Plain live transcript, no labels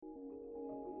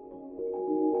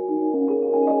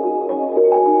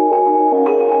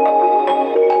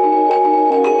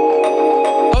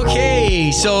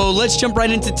Okay, so let's jump right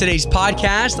into today's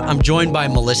podcast. I'm joined by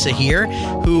Melissa here,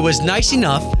 who was nice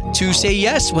enough to say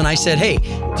yes when I said, hey,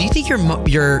 do you think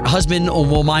your husband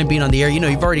will mind being on the air? You know,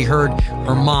 you've already heard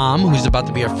her mom, who's about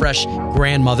to be a fresh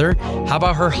grandmother. How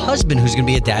about her husband, who's going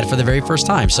to be a dad for the very first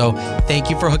time? So thank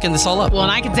you for hooking this all up. Well,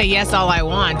 and I can say yes all I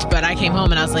want, but I came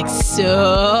home and I was like,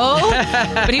 so?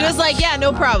 But he was like, yeah,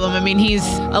 no problem. I mean, he's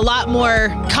a lot more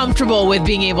comfortable with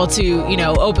being able to, you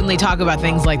know, openly talk about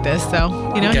things like this.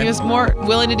 So, you know, He was more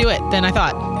willing to do it than I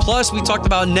thought. Plus, we talked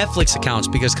about Netflix accounts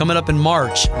because coming up in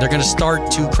March, they're going to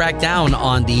start to crack down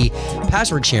on the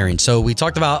password sharing. So we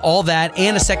talked about all that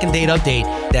and a second date update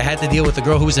that had to deal with the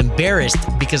girl who was embarrassed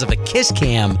because of a kiss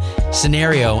cam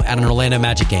scenario at an Orlando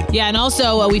Magic game. Yeah, and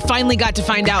also we finally got to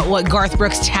find out what Garth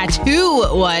Brooks' tattoo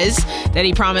was that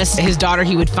he promised his daughter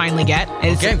he would finally get.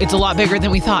 It's a lot bigger than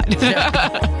we thought.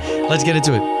 Let's get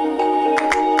into it.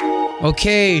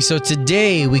 Okay, so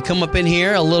today we come up in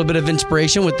here, a little bit of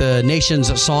inspiration with the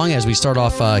nation's song as we start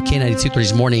off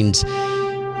K92.3's mornings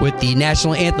with the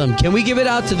national anthem. Can we give it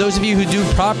out to those of you who do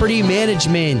property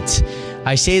management?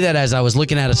 I say that as I was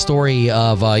looking at a story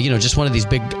of, just one of these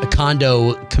big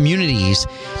condo communities.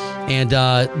 And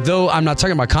though I'm not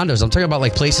talking about condos, I'm talking about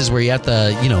like places where you have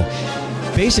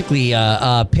to, basically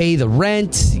pay the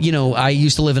rent. You know, I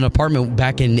used to live in an apartment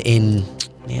back in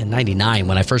 99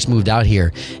 when I first moved out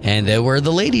here, and there were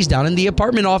the ladies down in the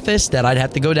apartment office that I'd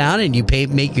have to go down and you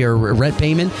make your rent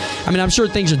payment. I mean, I'm sure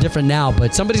things are different now,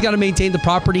 but somebody's got to maintain the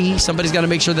property. Somebody's got to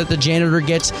make sure that the janitor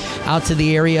gets out to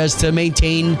the areas to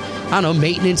maintain. I don't know,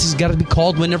 maintenance has got to be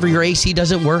called whenever your AC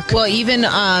doesn't work. Well, even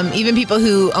people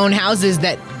who own houses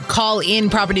that call in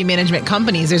property management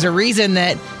companies, there's a reason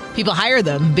that people hire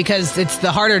them because it's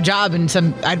the harder job. And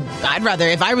I'd rather,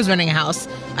 if I was renting a house,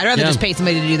 I'd rather just pay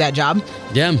somebody to do that job.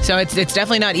 Yeah. So it's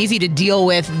definitely not easy to deal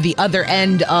with the other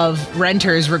end of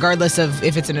renters, regardless of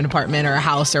if it's in an apartment or a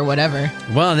house or whatever.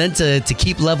 Well, and then to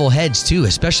keep level heads too,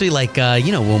 especially like,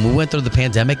 when we went through the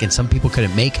pandemic and some people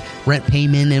couldn't make rent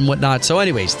payment and whatnot. So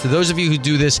anyways, to those of you who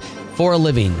do this for a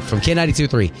living from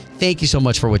K92.3, thank you so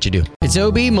much for what you do. It's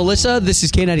Obi, Melissa. This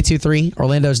is K92.3,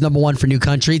 Orlando's #1 for new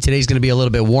country. Today's going to be a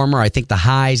little bit warmer. I think the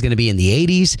high is going to be in the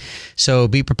 80s. So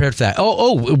be prepared for that.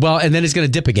 Well, and then it's going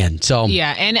to dip again. So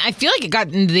yeah, and I feel like it got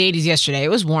into the 80s yesterday. It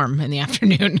was warm in the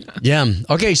afternoon. Yeah.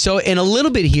 Okay, so in a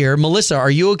little bit here, Melissa,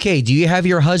 are you okay? Do you have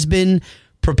your husband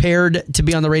prepared to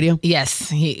be on the radio?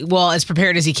 Yes. As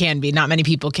prepared as he can be. Not many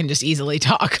people can just easily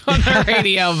talk on the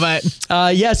radio, but...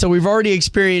 So we've already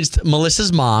experienced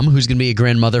Melissa's mom, who's going to be a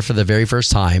grandmother for the very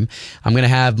first time. I'm going to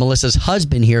have Melissa's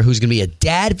husband here, who's going to be a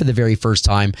dad for the very first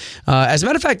time. As a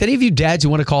matter of fact, any of you dads who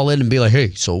want to call in and be like,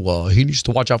 hey, so he needs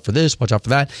to watch out for this, watch out for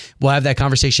that, we'll have that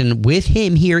conversation with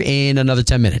him here in another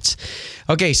 10 minutes.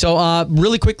 Okay, so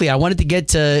really quickly, I wanted to get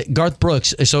to Garth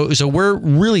Brooks. So we're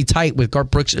really tight with Garth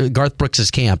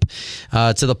Brooks's camp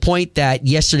to the point that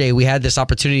yesterday we had this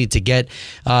opportunity to get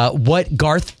what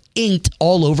Garth inked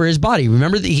all over his body.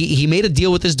 Remember that he made a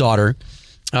deal with his daughter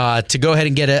to go ahead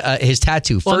and get his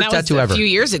tattoo. First tattoo ever. A few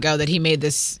years ago that he made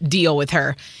this deal with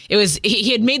her. It was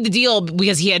he had made the deal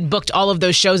because he had booked all of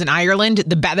those shows in Ireland.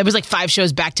 There was like 5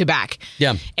 shows back to back.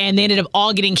 Yeah. And they ended up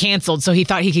all getting canceled. So he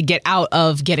thought he could get out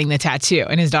of getting the tattoo.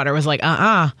 And his daughter was like,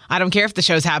 I don't care if the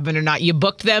shows happen or not. You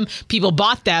booked them. People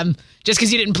bought them. Just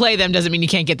because you didn't play them doesn't mean you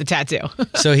can't get the tattoo.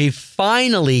 So he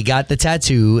finally got the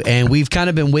tattoo, and we've kind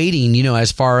of been waiting,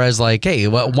 as far as like, hey,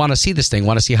 want to see this thing,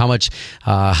 want to see how much,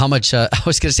 I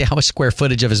was going to say how much square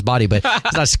footage of his body, but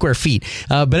it's not square feet.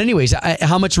 But anyways,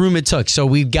 how much room it took. So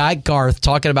we've got Garth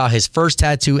talking about his first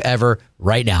tattoo ever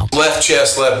right now. Left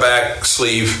chest, left back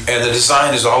sleeve, and the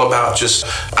design is all about just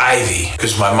ivy,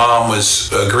 because my mom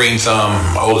was a green thumb,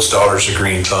 my oldest daughter's a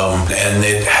green thumb, and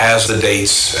it has the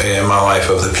dates in my life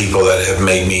of the people that have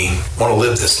made me want to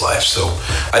live this life. So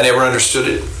I never understood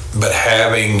it, but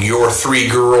having your 3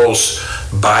 girls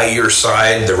by your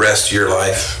side the rest of your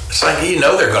life, it's like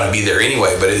they're going to be there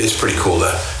anyway, but it's pretty cool to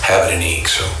have it in ink,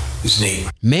 so it's neat.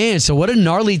 Man, so what a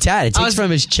gnarly tat. It takes from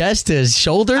his chest to his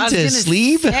shoulder to his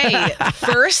sleeve.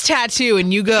 First tattoo,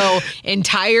 and you go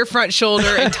entire front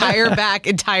shoulder, entire back,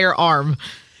 entire arm.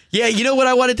 Yeah, you know what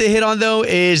I wanted to hit on, though,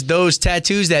 is those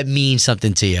tattoos that mean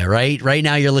something to you, right? Right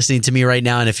now, you're listening to me right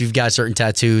now, and if you've got certain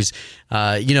tattoos,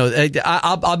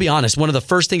 I'll be honest. One of the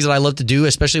first things that I love to do,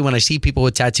 especially when I see people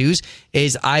with tattoos,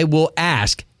 is I will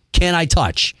ask, can I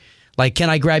touch? Like, can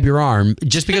I grab your arm?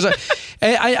 Just because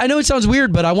I know it sounds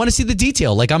weird, but I want to see the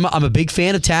detail. Like, I'm a big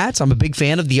fan of tats. I'm a big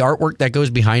fan of the artwork that goes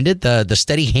behind it, the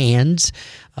steady hands,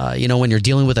 when you're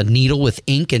dealing with a needle with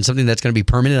ink and something that's going to be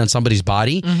permanent on somebody's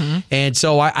body. Mm-hmm. And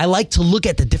so I like to look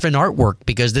at the different artwork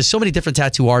because there's so many different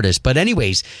tattoo artists. But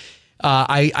anyways,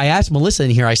 I asked Melissa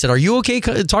in here, I said, are you okay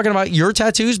talking about your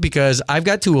tattoos? Because I've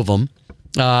got 2 of them.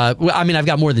 I've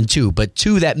got more than 2, but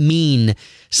 2 that mean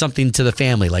something to the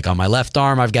family. Like on my left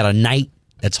arm, I've got a knight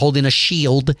that's holding a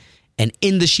shield, and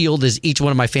in the shield is each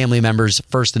one of my family members'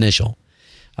 first initial.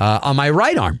 On my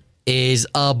right arm is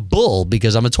a bull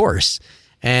because I'm a Taurus,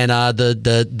 and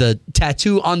the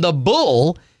tattoo on the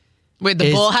bull. Wait,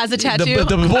 the bull has a tattoo?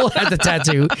 The bull has a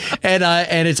tattoo,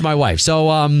 and it's my wife. So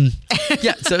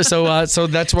yeah, so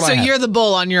that's what I have. So you're the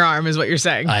bull on your arm is what you're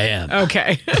saying? I am.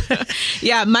 Okay.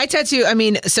 Yeah, my tattoo,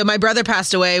 so my brother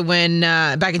passed away when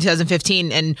back in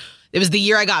 2015, and it was the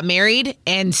year I got married,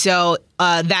 and so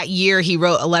that year he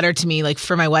wrote a letter to me like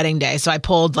for my wedding day. So I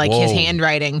pulled like his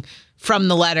handwriting from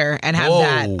the letter and have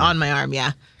that on my arm,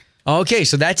 yeah. Okay,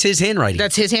 so that's his handwriting.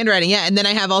 That's his handwriting, yeah. And then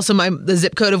I have also the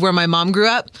zip code of where my mom grew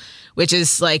up, which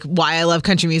is like why I love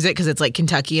country music, because it's like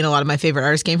Kentucky and a lot of my favorite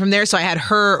artists came from there. So I had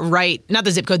her write, not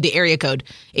the zip code, the area code,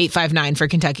 859 for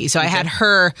Kentucky. So I had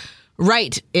her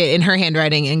write in her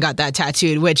handwriting and got that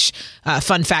tattooed, which,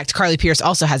 fun fact, Carly Pierce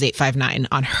also has 859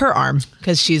 on her arm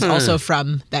because she's also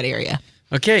from that area.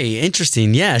 Okay,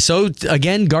 interesting. Yeah. So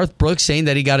again, Garth Brooks saying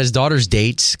that he got his daughter's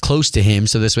dates close to him,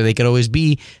 so this way they could always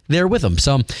be there with him.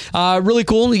 So really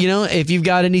cool. You know, if you've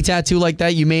got any tattoo like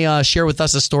that, you may share with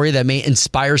us a story that may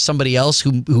inspire somebody else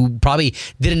who probably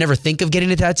didn't ever think of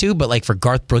getting a tattoo, but like for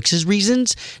Garth Brooks's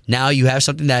reasons, now you have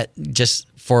something that just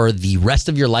for the rest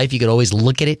of your life you could always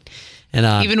look at it,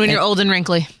 and even when you're old and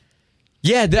wrinkly.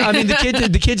 Yeah,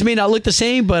 the kids may not look the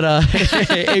same, but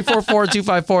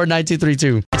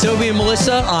 844-254-9232. It's Obie and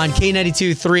Melissa on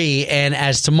K92.3, and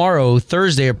as tomorrow,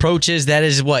 Thursday, approaches, that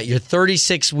is what, your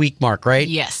 36-week mark, right?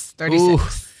 Yes, 36. Ooh.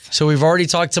 So we've already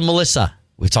talked to Melissa.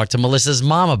 We talked to Melissa's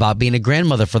mom about being a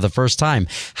grandmother for the first time.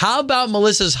 How about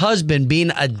Melissa's husband being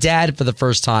a dad for the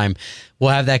first time? We'll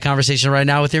have that conversation right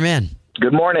now with your man.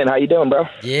 Good morning. How you doing, bro?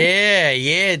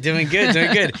 Yeah, doing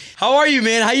good. How are you,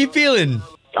 man? How you feeling?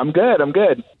 I'm good.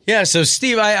 Yeah, so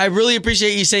Steve, I really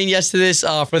appreciate you saying yes to this.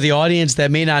 For the audience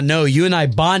that may not know, you and I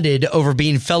bonded over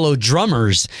being fellow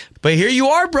drummers. But here you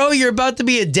are, bro. You're about to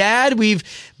be a dad. We've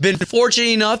been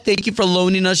fortunate enough. Thank you for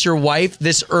loaning us your wife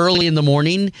this early in the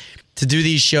morning to do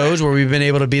these shows where we've been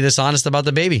able to be this honest about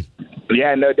the baby.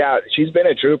 Yeah, no doubt. She's been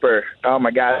a trooper. Oh,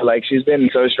 my God. Like, she's been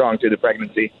so strong through the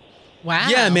pregnancy. Wow.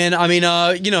 Yeah, man. I mean,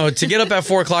 to get up at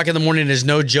 4 o'clock in the morning is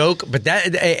no joke. But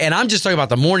and I'm just talking about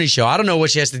the morning show. I don't know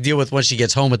what she has to deal with when she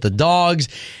gets home with the dogs,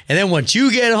 and then once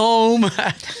you get home.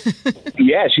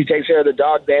 Yeah, she takes care of the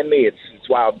dogs and me. It's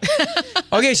wild.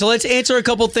 Okay, so let's answer a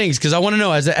couple things because I want to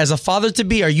know, as a father to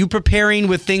be, are you preparing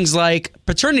with things like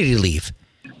paternity leave?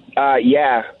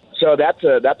 Yeah. So that's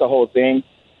a whole thing.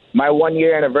 My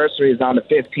 1-year anniversary is on the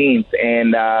 15th,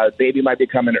 and baby might be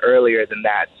coming earlier than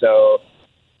that. So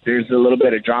there's a little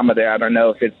bit of drama there. I don't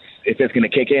know if it's going to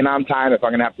kick in on time, if I'm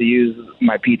going to have to use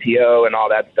my PTO and all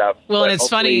that stuff. Well, and it's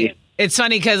funny. It's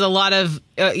funny because a lot of,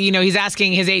 he's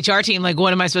asking his HR team, like,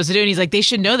 what am I supposed to do? And he's like, they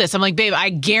should know this. I'm like, babe, I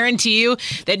guarantee you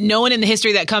that no one in the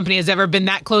history of that company has ever been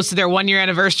that close to their 1-year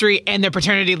anniversary and their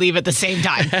paternity leave at the same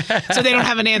time. So they don't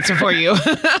have an answer for you.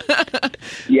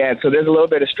 Yeah, so there's a little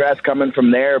bit of stress coming from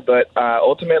there, but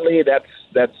ultimately that's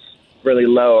really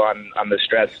low on the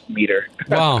stress meter.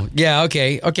 Wow. Yeah.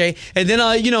 Okay. And then,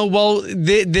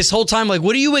 this whole time, like,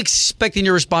 what are you expecting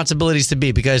your responsibilities to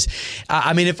be? Because,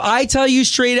 if I tell you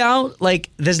straight out, like,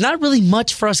 there's not really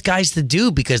much for us guys to do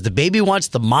because the baby wants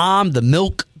the mom, the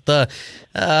milk, but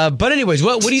anyways,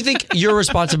 what do you think your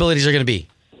responsibilities are going to be?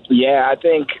 Yeah, I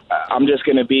think I'm just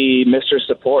going to be Mr.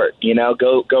 Support,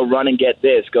 go run and get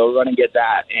this, go run and get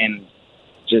that, and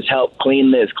just help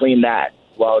clean this, clean that.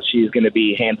 While she's going to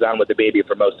be hands-on with the baby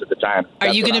for most of the time. Are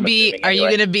you going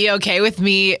to be okay with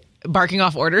me barking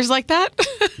off orders like that?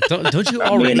 Don't you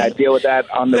already? I deal with that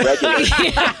on the regular.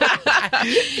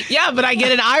 Yeah, but I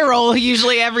get an eye roll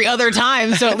usually every other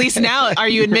time. So at least now, are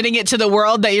you admitting it to the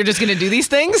world that you're just going to do these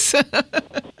things?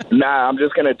 Nah, I'm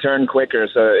just going to turn quicker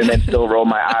and then still roll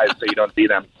my eyes so you don't see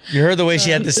them. You heard the way she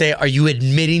had to say, are you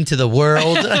admitting to the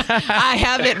world? I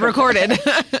have it recorded.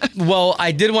 Well,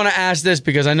 I did want to ask this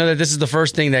because I know that this is the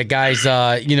first thing that guys,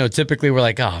 typically we're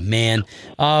like, oh, man.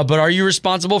 But are you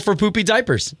responsible for poopy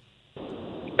diapers?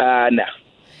 No.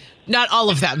 Not all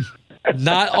of them.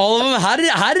 Not all of them?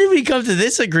 How did we come to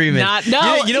this agreement?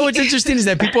 No. You know what's interesting is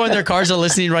that people in their cars are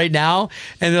listening right now,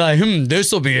 and they're like,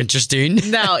 this will be interesting.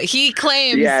 No, he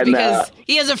claims because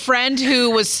he has a friend who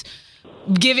was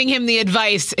giving him the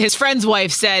advice. His friend's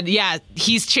wife said,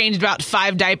 he's changed about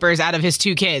 5 diapers out of his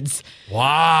 2 kids.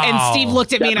 Wow. And Steve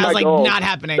looked at me and I was like, not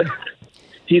happening.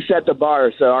 He set the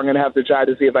bar, so I'm going to have to try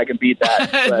to see if I can beat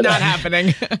that. But, not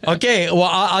happening. Okay, well,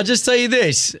 I'll just tell you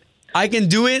this. I can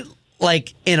do it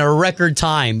like in a record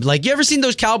time. Like, you ever seen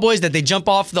those cowboys that they jump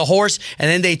off the horse and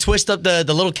then they twist up the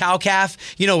little cow calf,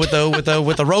 with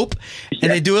the rope,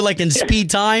 and they do it like in speed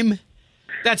time?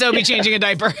 That's Obi changing a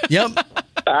diaper. Yep.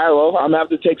 All right, well, I'm going to have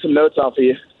to take some notes off of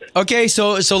you. Okay,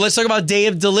 so let's talk about day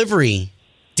of delivery.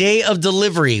 Day of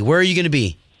delivery. Where are you going to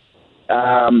be?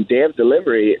 Day of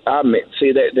delivery.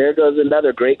 See, there goes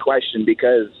another great question,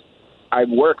 because I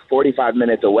work 45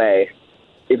 minutes away.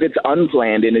 If it's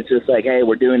unplanned and it's just like, hey,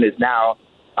 we're doing this now,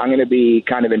 I'm going to be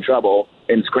kind of in trouble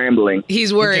and scrambling.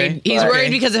 He's worried. Okay. He's worried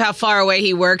because of how far away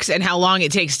he works and how long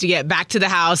it takes to get back to the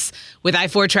house with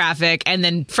I-4 traffic and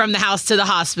then from the house to the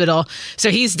hospital. So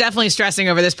he's definitely stressing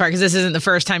over this part because this isn't the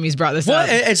first time he's brought this up.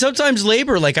 And sometimes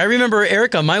labor, like I remember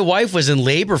Erica, my wife was in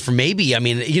labor for maybe,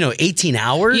 18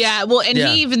 hours. Yeah, well, and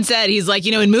he even said, he's like,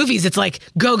 in movies, it's like,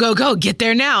 go, go, go, get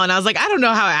there now. And I was like, I don't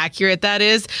know how accurate that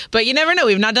is, but you never know.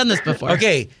 We've not done this before.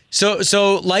 Okay.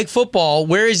 So like football,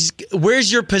 where's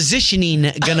your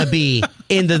positioning gonna be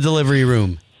in the delivery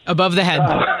room? Above the head.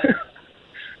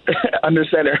 Under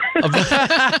center.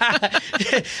 I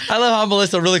love how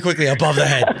Melissa really quickly above the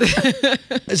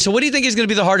head. So what do you think is going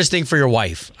to be the hardest thing for your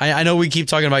wife? I know we keep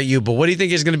talking about you, but what do you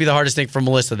think is going to be the hardest thing for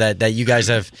Melissa that you guys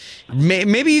have,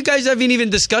 maybe you guys haven't even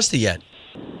discussed it yet?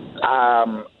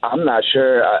 I'm not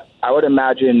sure. I would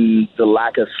imagine the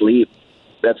lack of sleep.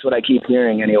 That's what I keep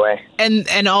hearing anyway.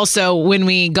 And also when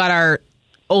we got our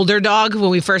older dog, when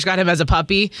we first got him as a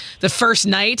puppy, the first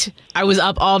night I was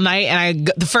up all night,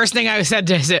 and the first thing I said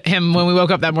to him when we woke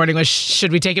up that morning was,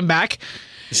 should we take him back?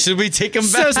 Should we take him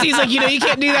back? So Steve's like, you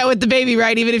can't do that with the baby,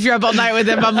 right? Even if you're up all night with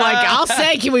him. I'm like, I'll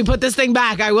say, can we put this thing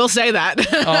back? I will say that.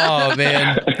 Oh,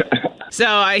 man.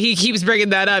 So he keeps bringing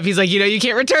that up. He's like, you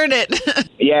can't return it.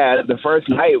 Yeah, the first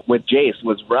night with Jace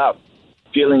was rough.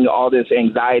 Feeling all this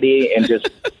anxiety and just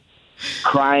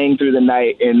crying through the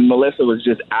night. And Melissa was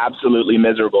just absolutely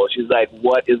miserable. She's like,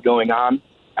 what is going on?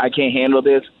 I can't handle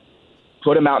this.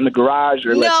 Put him out in the garage.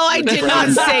 Or no, I did not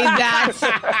say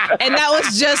that. And that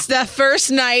was just the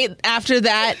first night after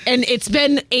that. And it's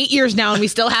been 8 years now and we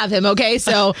still have him. Okay.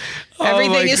 So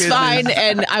everything is fine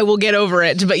and I will get over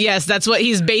it. But yes, that's what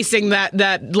he's basing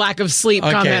that lack of sleep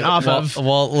comment off of.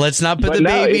 Well, let's not put the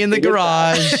baby in the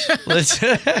garage. Let's.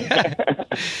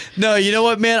 No, you know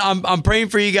what, man? I'm praying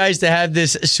for you guys to have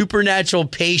this supernatural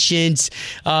patience.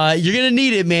 You're gonna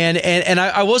need it, man. And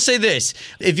I will say this: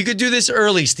 if you could do this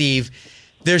early, Steve,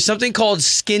 there's something called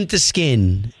skin to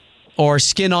skin. Or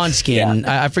skin on skin.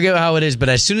 Yeah. I forget how it is, but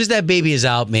as soon as that baby is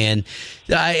out, man,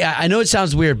 I know it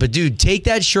sounds weird, but dude, take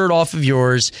that shirt off of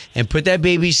yours and put that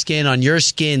baby's skin on your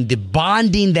skin. The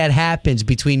bonding that happens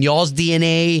between y'all's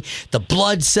DNA, the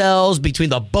blood cells between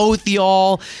the both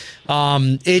y'all,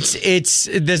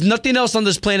 there's nothing else on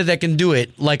this planet that can do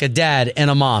it like a dad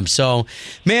and a mom. So,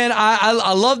 man,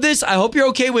 I love this. I hope you're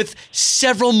okay with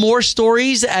several more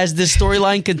stories as this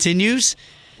storyline continues.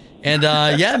 And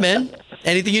yeah, man.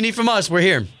 Anything you need from us, we're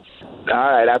here. All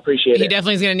right, I appreciate it. He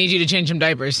definitely is going to need you to change some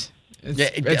diapers.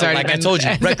 It's like I told you,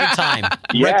 record time.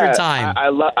 Yeah, record time.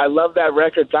 I love that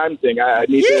record time thing. I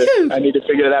need to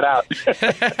figure that out.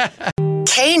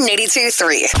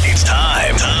 K82-3. It's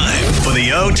time for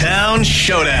the O-Town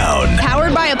Showdown.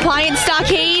 Powered by Appliance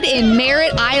Stockade in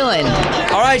Merritt Island.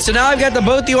 All right, so now I've got the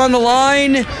both of you on the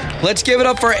line. Let's give it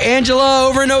up for Angela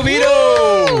over in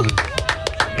Oviedo. Woo!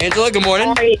 Angela, good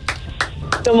morning. Hi.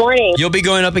 Good morning. You'll be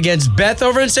going up against Beth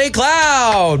over in St.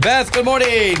 Cloud. Beth, good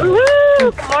morning.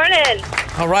 Woo-hoo. Good morning.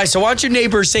 All right, so why don't your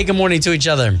neighbors say good morning to each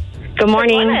other? Good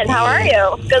morning. Good morning. How are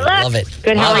you? Good luck. Love it.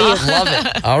 Good, how are you? Love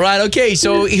it. All right, okay,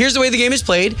 so here's the way the game is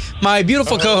played. My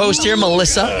beautiful co-host here,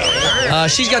 Melissa,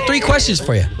 she's got 3 questions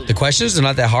for you. The questions are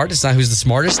not that hard. It's not who's the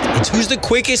smartest. It's who's the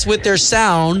quickest with their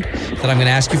sound that I'm going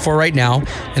to ask you for right now.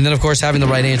 And then, of course, having the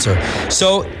right answer.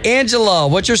 So, Angela,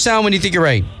 what's your sound when you think you're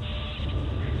right?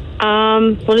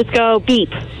 We'll just go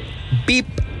beep. Beep.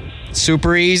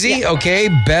 Super easy. Yeah. Okay.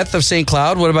 Beth of St.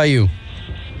 Cloud, what about you?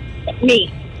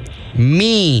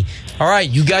 Me. All right.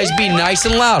 You guys be nice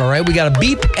and loud, all right? We got a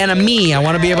beep and a me. I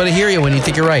want to be able to hear you when you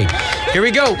think you're right. Here we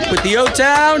go with the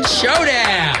O-Town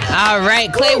Showdown. All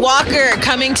right. Clay Walker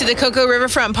coming to the Cocoa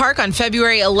Riverfront Park on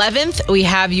February 11th. We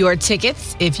have your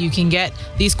tickets if you can get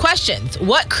these questions.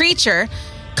 What creature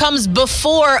comes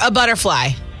before a butterfly?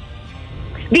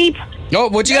 Beep. Oh,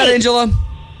 what you got, Angela?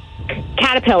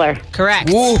 Caterpillar. Correct.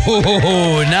 Ooh,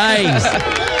 nice.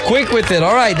 Quick with it.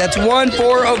 All right, that's 1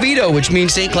 for Oviedo, which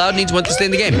means St. Cloud needs 1 to stay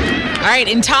in the game. All right,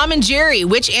 in Tom and Jerry,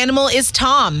 which animal is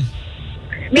Tom?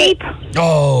 Beep.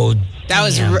 Oh, that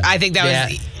was. I think that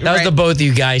was. That was the both of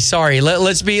you guys. Sorry.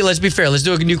 Let's be fair. Let's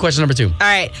do a new question number 2. All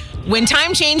right. When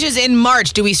time changes in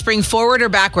March, do we spring forward or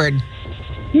backward?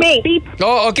 Me. Beep.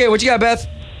 Oh, okay. What you got, Beth?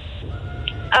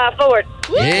 Forward.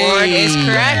 Ford is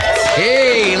correct.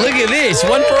 Hey, look at this.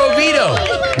 One for Oviedo,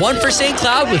 one for St.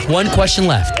 Cloud with one question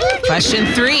left. Question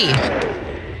 3.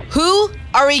 Who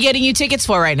are we getting you tickets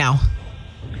for right now?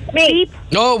 Me.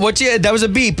 Oh, that was a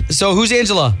beep. So who's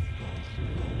Angela?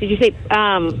 Did you say?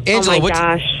 Angela, oh my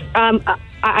gosh.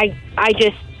 I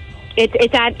just. It's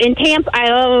in Tampa.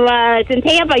 It's in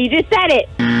Tampa. You just said it.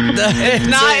 It's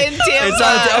not in Tampa. It's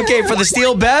not, okay, for the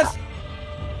Steel Beth.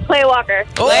 Clay Walker.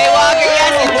 Clay Walker,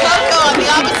 yes, in Cocoa on the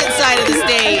opposite side of the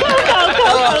state.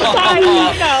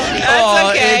 That's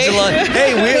okay. Angela.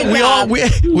 Hey,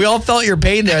 we all felt your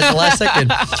pain there at the last second.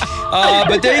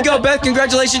 But there you go, Beth.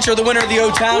 Congratulations. You're the winner of the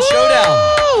O-Town Showdown.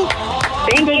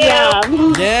 Thank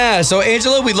you. Yeah, so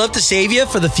Angela, we'd love to save you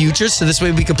for the future, so this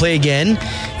way we can play again.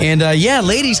 And yeah,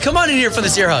 ladies, come on in here for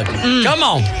this ear hug. Come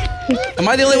on. Am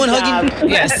I the only one hugging?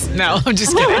 Yes. No, I'm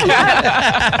just kidding.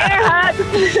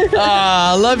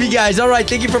 Love you guys. All right,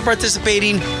 thank you for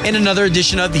participating in another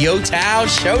edition of the O-Town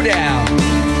Showdown.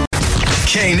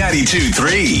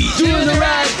 K92-3. Doing the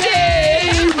right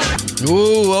thing.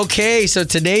 Ooh, okay. So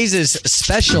today's is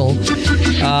special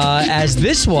as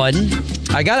this one.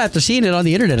 I got after seeing it on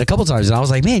the internet a couple times, and I was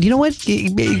like, man, you know what?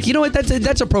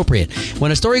 That's appropriate.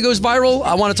 When a story goes viral,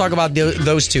 I want to talk about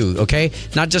those two, okay?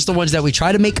 Not just the ones that we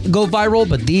try to make go viral,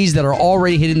 but these that are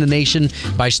already hitting the nation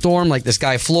by storm, like this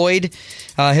guy, Floyd.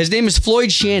 His name is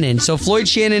Floyd Shannon. So Floyd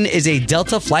Shannon is a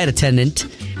Delta flight attendant.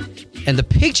 And the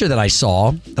picture that I saw,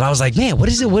 that I was like, man, what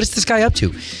is this guy up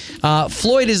to?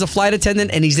 Floyd is a flight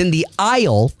attendant, and he's in the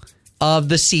aisle of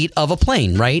the seat of a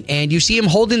plane, right? And you see him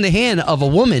holding the hand of a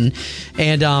woman,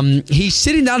 and he's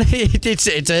sitting down.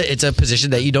 It's a position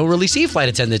that you don't really see flight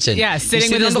attendants in. Yeah,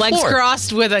 sitting with his legs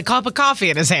crossed with a cup of coffee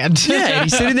in his hand. Yeah,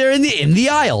 he's sitting there in the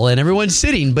aisle, and everyone's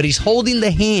sitting, but he's holding the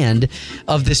hand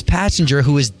of this passenger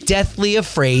who is deathly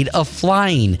afraid of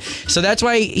flying. So that's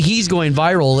why he's going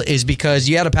viral, is because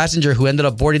you had a passenger who ended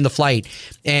up boarding the flight,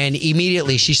 and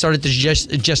immediately she started to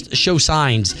just show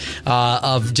signs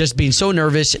of just being so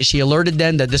nervous. She alerted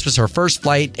them that this was her first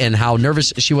flight and how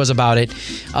nervous she was about it.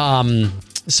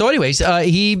 So anyways,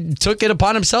 he took it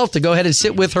upon himself to go ahead and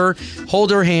sit with her,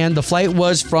 hold her hand. The flight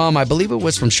was from, I believe it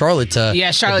was from Charlotte to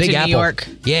Charlotte to New York.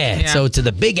 Yeah, so to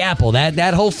the Big Apple,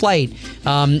 that whole flight.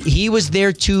 He was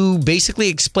there to basically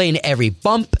explain every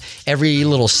bump, every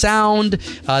little sound.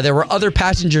 There were other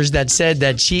passengers that said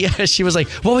that she was like,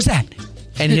 what was that?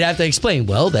 And he'd have to explain,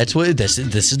 well, that's what this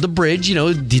is the bridge,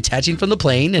 detaching from the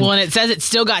plane. And it says it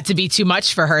still got to be too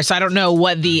much for her. So I don't know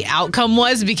what the outcome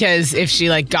was, because if she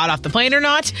got off the plane or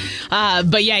not.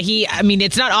 But yeah,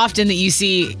 it's not often that you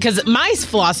see, because my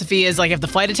philosophy is if the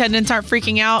flight attendants aren't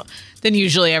freaking out, then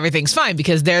usually everything's fine,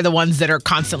 because they're the ones that are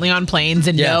constantly on planes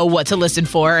and know what to listen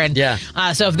for. And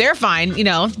so if they're fine,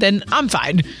 then I'm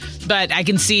fine. But I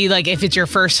can see, if it's your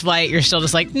first flight, you're still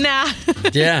just nah.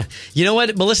 Yeah. You know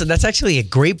what, Melissa, that's actually a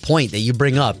great point that you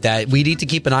bring up, that we need to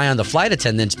keep an eye on the flight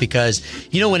attendants, because,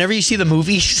 whenever you see the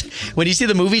movies,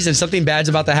 and something bad's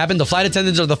about to happen, the flight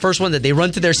attendants are the first one that they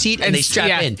run to their seat and they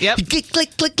strap in. Yep. Click,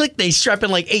 click, click, click. They strap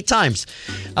in 8 times.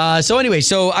 So anyway,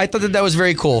 I thought that was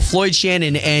very cool. Floyd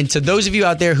Shannon, and to those of you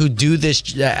out there who do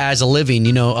this as a living,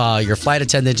 you're flight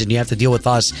attendants and you have to deal with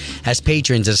us as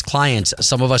patrons, as clients,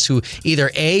 some of us who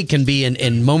either A, can be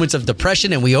in moments of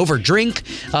depression and we overdrink,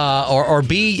 or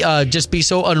B, just be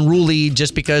so unruly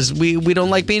just because we don't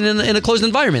like being in a closed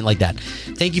environment like that.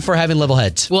 Thank you for having level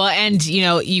heads. Well, and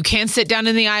you can sit down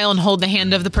in the aisle and hold the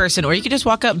hand of the person, or you can just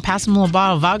walk up and pass them a little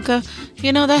bottle of vodka.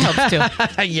 That helps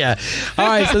too. Yeah. All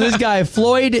right, so this guy,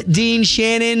 Floyd Dean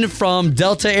Shannon from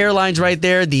Delta Airlines, right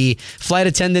there, the flight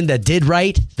attendant that did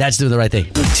right. That's doing the right thing.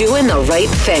 Doing the right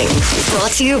thing.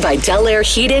 Brought to you by Del Air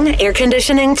Heating, Air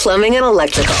Conditioning, Plumbing, and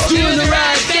Electrical. Doing the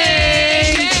right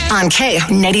thing. On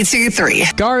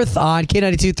K92.3. Garth on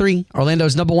K92.3,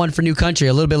 Orlando's number one for new country.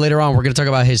 A little bit later on, we're going to talk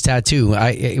about his tattoo.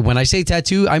 When I say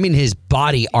tattoo, I mean his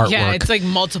body artwork. Yeah, it's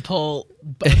multiple.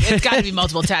 It's got to be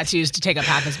multiple tattoos to take up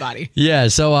half his body. Yeah,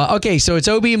 so, okay, so it's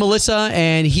Obie and Melissa,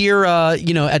 and here,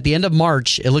 at the end of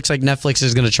March, it looks like Netflix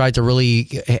is going to try to really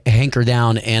hanker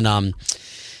down and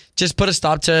just put a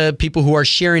stop to people who are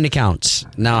sharing accounts.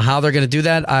 Now, how they're going to do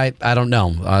that, I don't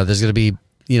know. There's going to be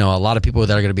a lot of people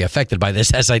that are going to be affected by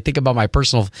this. As I think about my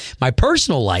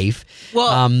personal life. Well,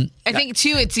 I think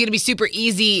too, it's going to be super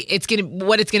easy.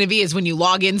 What it's going to be is when you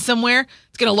log in somewhere,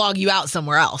 it's going to log you out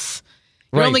somewhere else.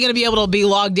 You're only going to be able to be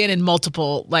logged in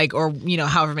multiple,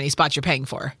 however many spots you're paying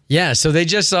for. Yeah, so they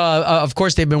just, of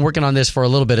course, they've been working on this for a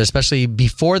little bit, especially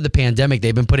before the pandemic.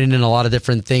 They've been putting in a lot of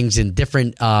different things in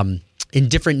different in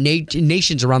different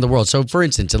nations around the world. So, for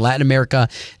instance, in Latin America,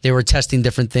 they were testing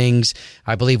different things.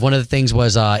 I believe one of the things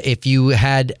was if you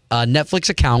had a Netflix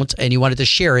account and you wanted to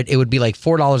share it, it would be like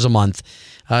 $4 a month,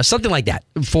 something like that,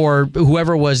 for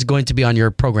whoever was going to be on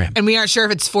your program. And we aren't sure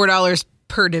if it's $4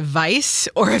 per device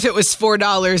or if it was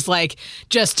 $4 like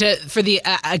just for the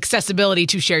accessibility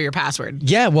to share your password.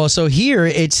 Yeah, well, so here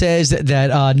it says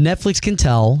that Netflix can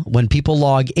tell when people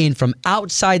log in from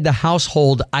outside the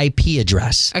household IP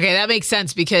address. Okay, that makes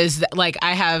sense because like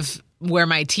I have where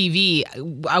my TV,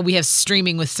 we have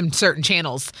streaming with some certain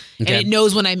channels and it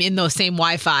knows when I'm in those same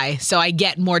Wi-Fi. So I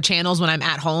get more channels when I'm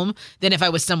at home than if I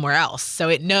was somewhere else. So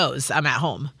it knows I'm at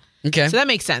home. Okay. So that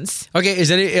makes sense.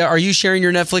 Okay, are you sharing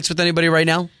your Netflix with anybody right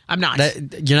now? I'm not.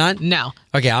 You're not? No.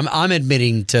 Okay, I'm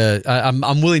admitting to.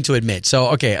 I'm willing to admit. So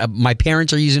okay, my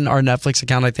parents are using our Netflix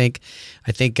account. I think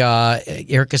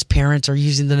Erica's parents are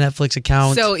using the Netflix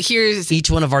account. So here's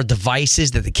each one of our devices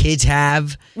that the kids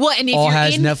have. Well, and if all you're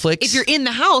has Netflix. If you're in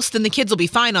the house, then the kids will be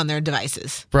fine on their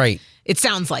devices. Right. It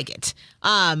sounds like it.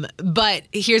 But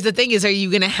here's the thing: is are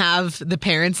you going to have the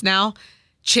parents now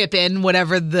chip in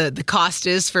whatever the cost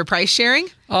is for price sharing?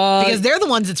 Because they're the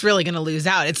ones that's really going to lose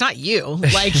out. It's not you.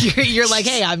 Like you're like,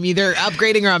 hey, I'm either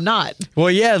upgrading or I'm not. Well,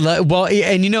 yeah. Well,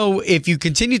 and if you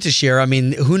continue to share, I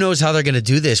mean, who knows how they're going to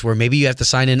do this, where maybe you have to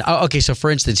sign in. Okay, so for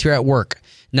instance, here at work,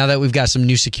 now that we've got some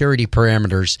new security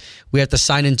parameters, we have to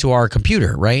sign into our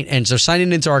computer, right? And so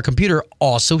signing into our computer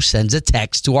also sends a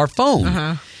text to our phone.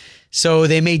 Uh-huh. So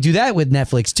they may do that with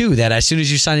Netflix too, that as soon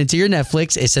as you sign into your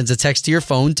Netflix, it sends a text to your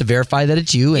phone to verify that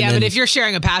it's you. Yeah, but if you're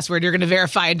sharing a password, you're going to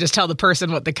verify and just tell the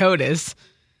person what the code is.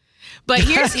 But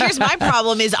here's my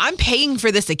problem is I'm paying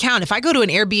for this account. If I go to an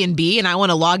Airbnb and I want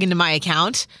to log into my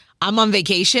account, I'm on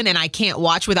vacation and I can't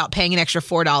watch without paying an extra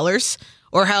 $4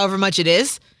 or however much it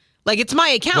is. Like, it's my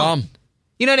account.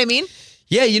 You know what I mean?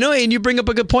 Yeah, and you bring up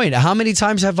a good point. How many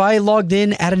times have I logged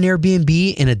in at an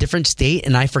Airbnb in a different state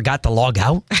and I forgot to log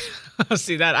out?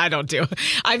 See, that I don't do.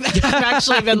 I've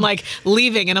actually been like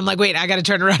leaving and I'm like, wait, I got to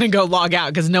turn around and go log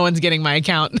out because no one's getting my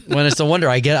account. When it's no wonder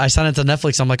I sign into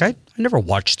Netflix. I'm like, I never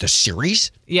watched this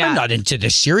series. Yeah. I'm not into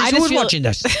this series. Who's watching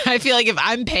this? I feel like if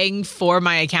I'm paying for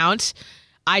my account,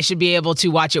 I should be able to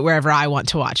watch it wherever I want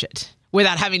to watch it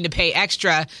without having to pay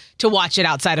extra to watch it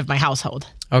outside of my household.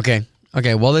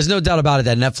 Okay, well, there's no doubt about it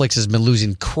that Netflix has been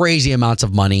losing crazy amounts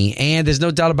of money, and there's no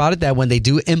doubt about it that when they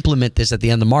do implement this at the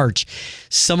end of March,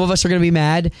 some of us are going to be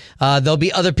mad. There'll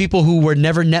be other people who were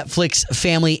never Netflix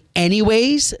family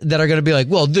anyways that are going to be like,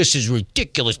 well, this is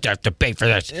ridiculous to have to pay for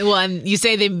this. Well, and you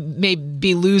say they may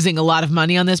be losing a lot of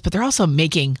money on this, but they're also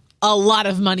making a lot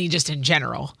of money just in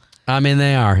general. I mean,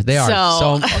 they are.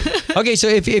 So okay, so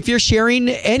if you're sharing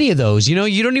any of those, you don't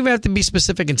even have to be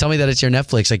specific and tell me that it's your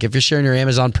Netflix. Like if you're sharing your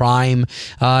Amazon Prime,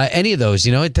 any of those,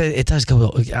 it does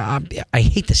go. I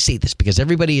hate to say this because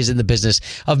everybody is in the business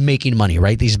of making money,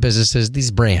 right? These businesses,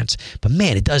 these brands, but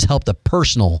man, it does help the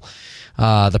personal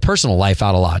life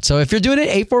out a lot. So if you're doing it,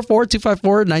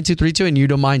 844-254-9232, and you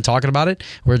don't mind talking about it,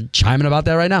 we're chiming about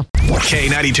that right now.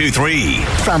 K92.3.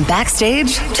 From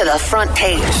backstage to the front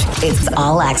page, it's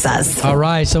All Access. All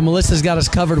right, so Melissa's got us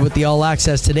covered with the All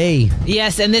Access today.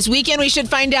 Yes, and this weekend we should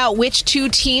find out which two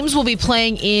teams will be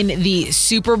playing in the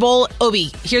Super Bowl. Obi,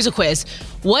 here's a quiz.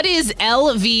 What is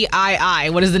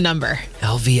LVII? What is the number?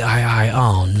 LVII.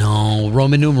 Oh no,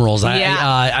 Roman numerals.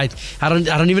 Yeah. I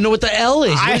don't even know what the L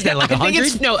is. What is that, like 100?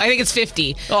 I think it's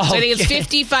 50. Oh, so I think it's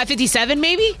 55, 57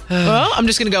 maybe? Well, I'm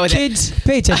just going to go with Kids,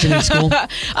 pay attention in school.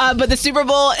 But the Super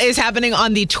Bowl is happening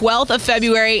on the 12th of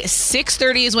February.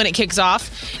 6:30 is when it kicks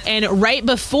off. And right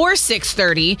before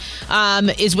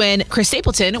 6:30 is when Chris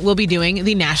Stapleton will be doing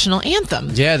the national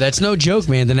anthem. Yeah, that's no joke,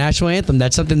 man. The national anthem,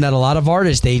 that's something that a lot of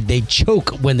artists, they choke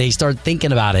when they start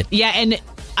thinking about it. Yeah, and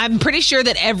I'm pretty sure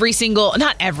that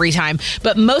not every time,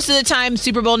 but most of the time,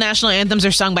 Super Bowl national anthems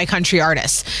are sung by country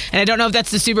artists. And I don't know if that's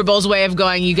the Super Bowl's way of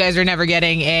going, you guys are never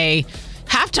getting a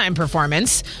halftime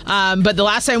performance. But the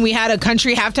last time we had a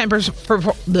country halftime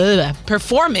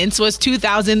performance was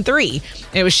 2003.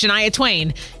 It was Shania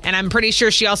Twain. And I'm pretty sure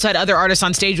she also had other artists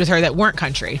on stage with her that weren't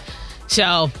country.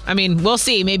 So, I mean, we'll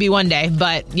see. Maybe one day.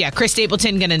 But, yeah, Chris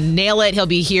Stapleton going to nail it. He'll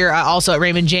be here also at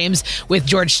Raymond James with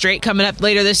George Strait coming up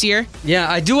later this year. Yeah,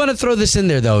 I do want to throw this in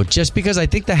there, though, just because I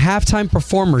think the halftime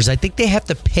performers, I think they have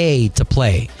to pay to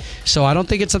play. So I don't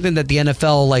think it's something that the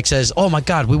NFL says, oh, my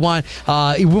God, we want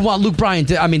Luke Bryan.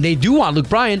 They do want Luke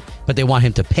Bryan, but they want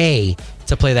him to pay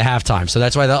to play the halftime. So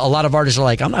that's why a lot of artists are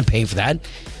like, I'm not paying for that.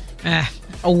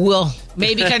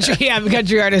 Maybe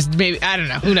country artist. Maybe, I don't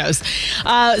know. Who knows?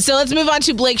 So let's move on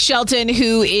to Blake Shelton,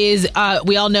 who is,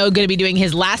 we all know, going to be doing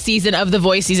his last season of The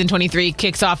Voice. Season 23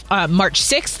 kicks off March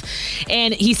 6th.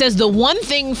 And he says the one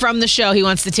thing from the show he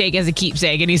wants to take as a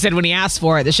keepsake, and he said when he asked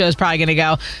for it, the show's probably going to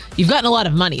go, you've gotten a lot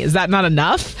of money. Is that not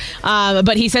enough?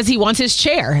 But he says he wants his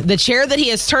chair. The chair that he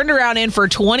has turned around in for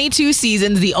 22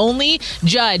 seasons, the only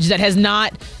judge that has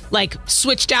not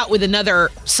switched out with another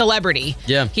celebrity.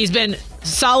 Yeah. He's been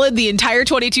solid the entire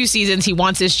 22 seasons. He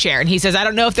wants his chair, and he says, I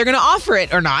don't know if they're going to offer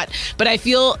it or not, but I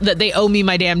feel that they owe me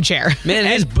my damn chair. Man,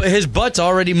 his butt's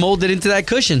already molded into that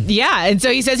cushion. Yeah, and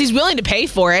so he says he's willing to pay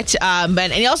for it, and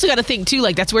he also got to think too,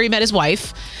 that's where he met his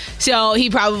wife, so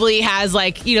he probably has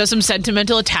some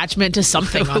sentimental attachment to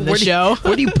something on the show.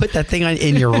 Where do you put that thing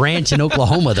in your ranch in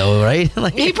Oklahoma, though, right?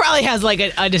 He probably has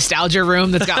a nostalgia room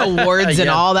that's got awards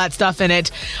and all that stuff in it.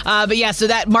 But yeah, so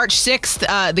that March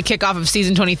 6th, the kickoff of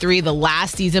season 23, the last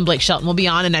season Blake Shelton will be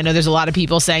on, and I know there's a lot of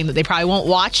people saying that they probably won't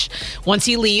watch once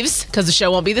he leaves because the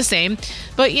show won't be the same,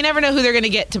 but you never know who they're going to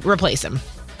get to replace him.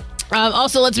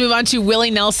 Also, let's move on to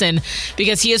Willie Nelson,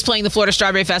 because he is playing the Florida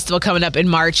Strawberry Festival coming up in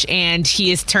March, and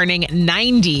he is turning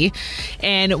 90.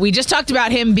 And we just talked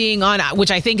about him being on,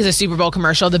 which I think is a Super Bowl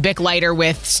commercial, the Bic Lighter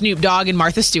with Snoop Dogg and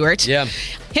Martha Stewart. Yeah.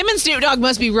 Him and Snoop Dogg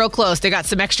must be real close. They got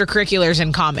some extracurriculars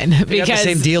in common. They got the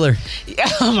same dealer.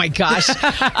 Oh, my gosh.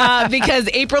 Because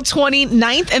April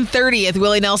 29th and 30th,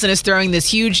 Willie Nelson is throwing this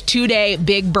huge 2-day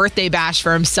big birthday bash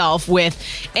for himself with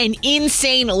an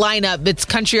insane lineup. It's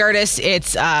country artists.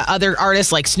 It's other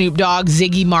artists like Snoop Dogg,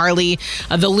 Ziggy Marley,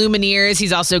 the Lumineers.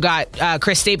 He's also got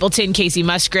Chris Stapleton, Casey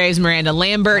Musgraves, Miranda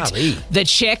Lambert, the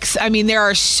Chicks. I mean, there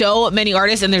are so many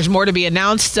artists, and there's more to be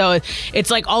announced. So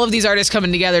it's all of these artists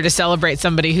coming together to celebrate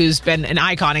somebody who's been an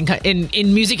icon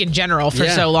in music in general for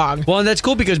so long. Well, and that's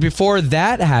cool because before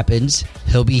that happens,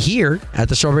 he'll be here at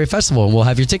the Strawberry Festival, and we'll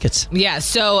have your tickets. Yeah,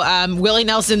 so Willie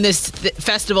Nelson, this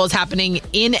festival is happening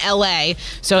in LA,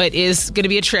 so it is going to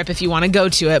be a trip if you want to go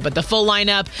to it. But the full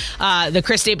lineup, the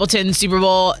Chris Stapleton Super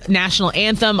Bowl National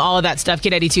Anthem, all of that stuff,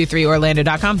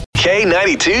 K92.3Orlando.com.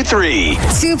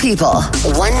 K92.3. Two people,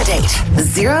 one date,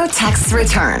 0 texts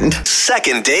returned.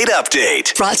 Second date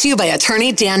update. Brought to you by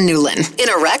attorney Dan Newlin. In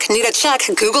a wreck, need a check,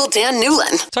 Google Dan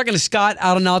Newlin. Talking to Scott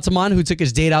out in Altamont, who took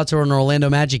his date out to an Orlando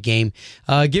Magic game.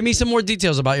 Give me some more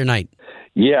details about your night.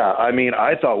 Yeah, I mean,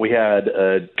 I thought we had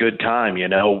a good time,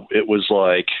 It was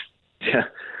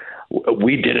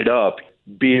we did it up.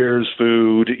 Beers,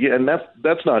 food, and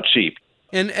that's not cheap.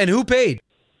 And who paid?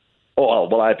 Oh,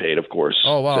 well, I paid, of course.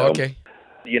 Oh, wow, so, okay.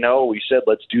 We said,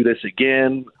 let's do this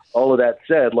again. All of that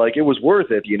said, it was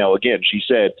worth it. Again, she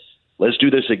said, let's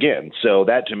do this again. So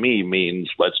that to me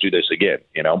means let's do this again,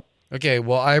 Okay,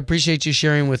 well, I appreciate you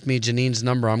sharing with me Janine's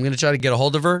number. I'm going to try to get a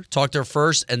hold of her, talk to her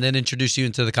first, and then introduce you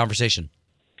into the conversation.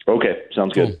 Okay,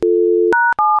 sounds good.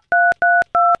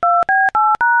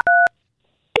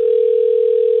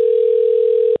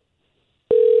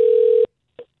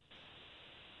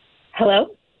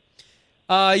 Hello?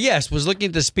 Yes, was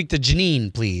looking to speak to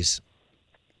Janine, please.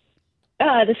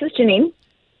 This is Janine.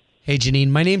 Hey, Janine.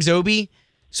 My name's Obi.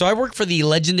 So I work for the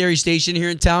legendary station here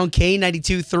in town,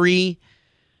 K92.3.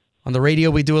 On the radio,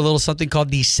 we do a little something called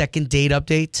the Second Date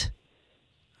Update. I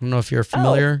don't know if you're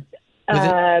familiar with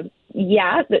it.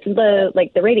 Yeah,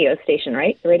 the radio station,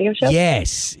 right? The radio show?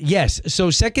 Yes. So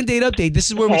Second Date Update, this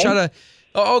is where we try to...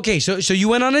 Oh, okay, so you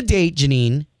went on a date,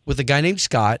 Janine, with a guy named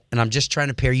Scott, and I'm just trying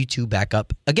to pair you two back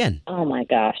up again. Oh, my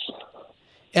gosh.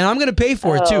 And I'm going to pay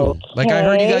for it, too. I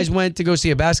heard you guys went to go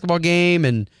see a basketball game,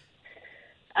 and...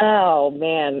 Oh,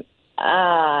 man.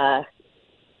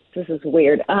 This is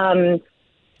weird.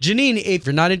 Janine, if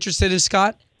you're not interested in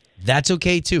Scott, that's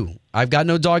okay, too. I've got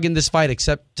no dog in this fight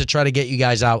except to try to get you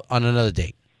guys out on another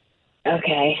date.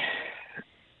 Okay.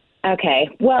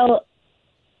 Well,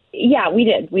 yeah, we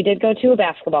did. We did go to a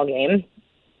basketball game.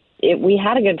 We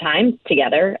had a good time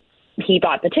together. He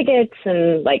bought the tickets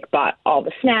and bought all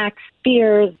the snacks,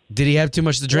 beers. Did he have too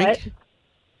much to drink?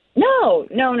 What? No.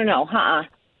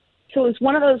 So it was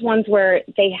one of those ones where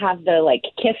they have the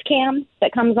kiss cam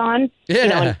that comes on.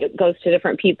 Yeah. And it goes to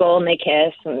different people and they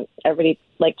kiss and everybody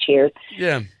cheers.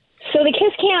 Yeah. So the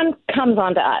kiss cam comes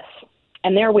on to us.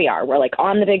 And there we are. We're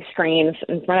on the big screens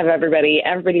in front of everybody.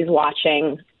 Everybody's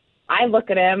watching. I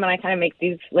look at him and I kind of make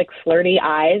these flirty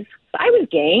eyes. I was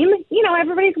game.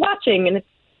 Everybody's watching and it's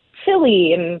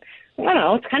silly and I don't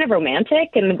know, it's kind of romantic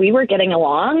and we were getting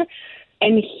along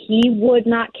and he would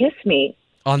not kiss me.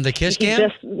 On the kiss cam?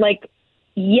 Just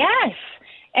yes.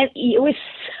 And it was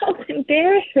so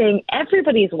embarrassing.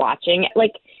 Everybody's watching.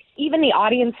 Even the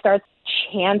audience starts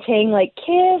chanting,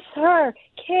 kiss her,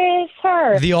 kiss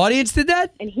her. The audience did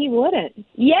that? And he wouldn't.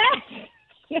 Yes.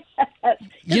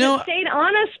 It stayed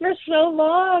on us for so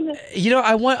long.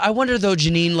 I wonder though,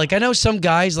 Janine, like I know some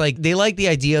guys like they like the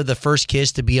idea of the first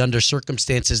kiss to be under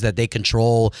circumstances that they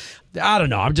control. I don't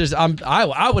know.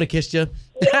 I would have kissed you.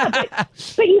 Yeah,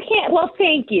 but you can't. Well,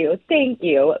 thank you.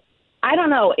 I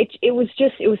don't know. It was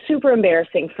super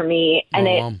embarrassing for me, and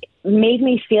it made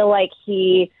me feel like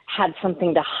he had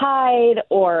something to hide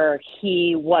or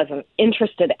he wasn't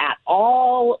interested at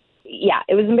all. Yeah,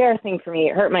 it was embarrassing for me.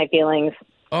 It hurt my feelings.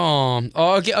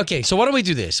 Okay. So why don't we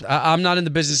do this? I'm not in the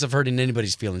business of hurting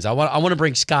anybody's feelings. I want to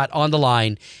bring Scott on the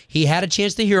line. He had a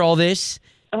chance to hear all this.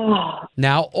 Oh.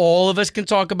 Now all of us can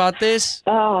talk about this.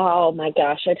 Oh my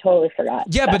gosh, I totally forgot.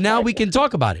 Yeah, but now we can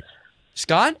talk about it.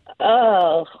 Scott?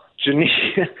 Oh.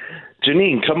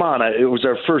 Janine, come on. It was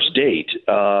our first date,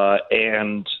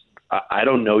 and I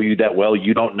don't know you that well.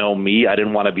 You don't know me. I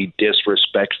didn't want to be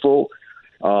disrespectful.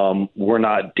 We're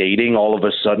not dating. All of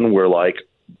a sudden, we're like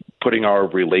putting our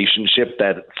relationship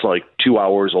that's like 2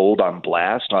 hours old on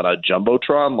blast on a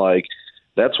Jumbotron. Like,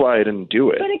 that's why I didn't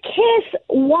do it. But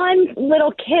one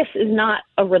little kiss is not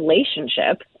a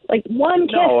relationship. Like one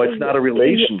kiss. No, it's not a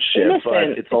relationship,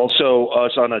 but it's also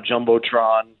us on a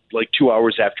Jumbotron like 2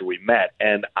 hours after we met.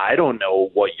 And I don't know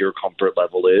what your comfort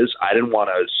level is. I didn't want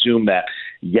to assume that,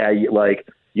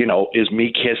 is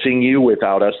me kissing you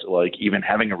without us like even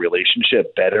having a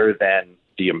relationship better than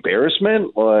the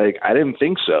embarrassment? Like, I didn't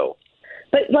think so.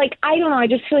 But like, I don't know. I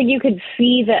just feel like you could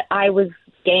see that I was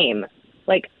game.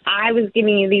 Like, I was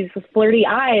giving you these flirty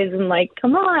eyes and like,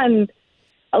 come on.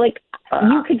 Like,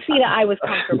 you could see that I was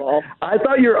comfortable. I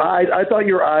thought your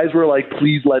eyes were like,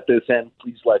 please let this end.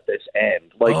 Please let this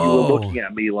end. Like, you were looking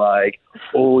at me like,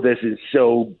 oh, this is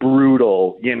so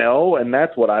brutal, and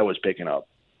that's what I was picking up.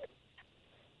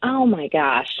 Oh my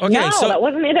gosh. Okay, no, that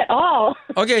wasn't it at all.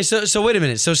 Okay, so wait a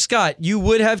minute. So Scott, you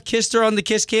would have kissed her on the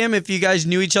kiss cam if you guys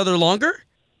knew each other longer?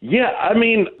 Yeah, I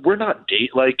mean, we're not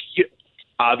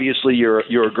obviously you're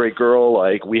a great girl.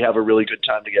 Like, we have a really good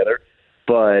time together.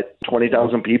 But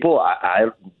 20,000 people,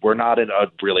 we're not in a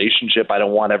relationship. I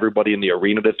don't want everybody in the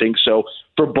arena to think so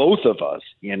for both of us,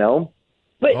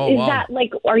 But that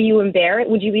like, are you embarrassed?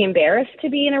 Would you be embarrassed to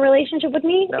be in a relationship with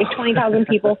me if 20,000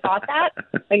 people thought that?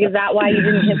 Like, is that why you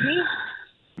didn't kiss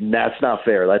me? That's not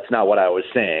fair. That's not what I was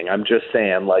saying. I'm just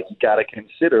saying, like, you got to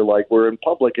consider, like, we're in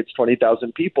public. It's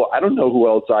 20,000 people. I don't know who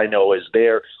else I know is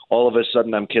there. All of a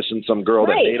sudden, I'm kissing some girl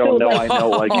that they don't know I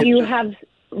know. Like,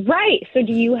 Right. So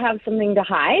do you have something to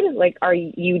hide? Like, are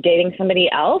you dating somebody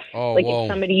else? If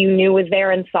somebody you knew was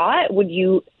there and saw it,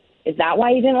 is that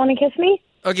why you didn't want to kiss me?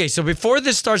 Okay, so before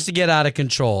this starts to get out of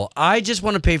control, I just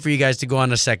want to pay for you guys to go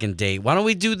on a second date. Why don't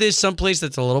we do this someplace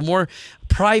that's a little more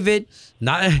private?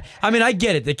 I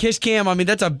get it. The kiss cam,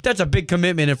 that's a big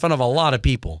commitment in front of a lot of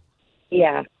people.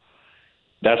 Yeah.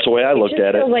 That's the way I looked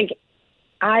at it. Like,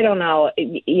 I don't know.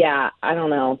 Yeah, I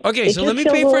don't know. Okay, so let me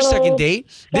pay for a second date.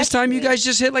 This time you guys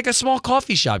just hit like a small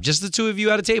coffee shop, just the two of you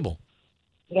at a table.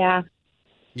 Yeah.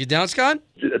 You down, Scott?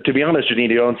 To be honest, Janine,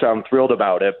 you don't sound thrilled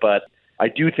about it, but I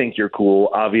do think you're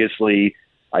cool. Obviously,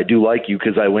 I do like you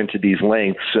because I went to these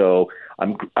lengths. So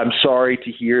I'm sorry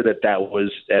to hear that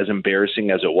was as embarrassing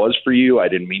as it was for you. I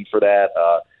didn't mean for that.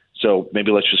 So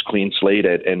maybe let's just clean slate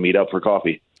it and meet up for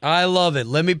coffee. I love it.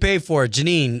 Let me pay for it.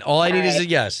 Janine, all I need is a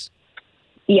yes.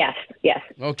 Yes.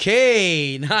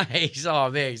 Okay, nice. Oh,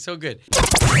 man, so good.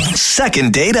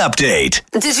 Second date update.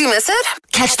 Did you miss it?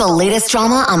 Catch the latest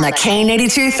drama on the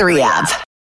K82-3 app.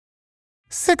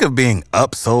 Sick of being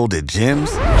upsold at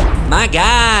gyms? My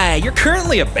guy, you're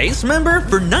currently a base member?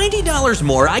 For $90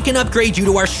 more, I can upgrade you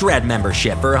to our Shred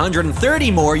membership. For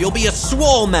 $130 more, you'll be a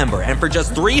Swole member. And for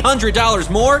just $300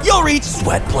 more, you'll reach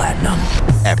Sweat Platinum.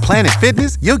 At Planet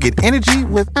Fitness, you'll get energy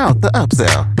without the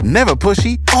upsell. Never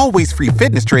pushy, always free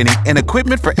fitness training and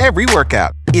equipment for every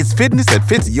workout. It's fitness that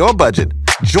fits your budget.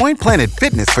 Join Planet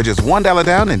Fitness for just $1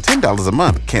 down and $10 a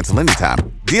month. Cancel anytime.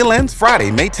 Deal ends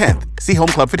Friday, May 10th. See Home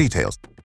Club for details.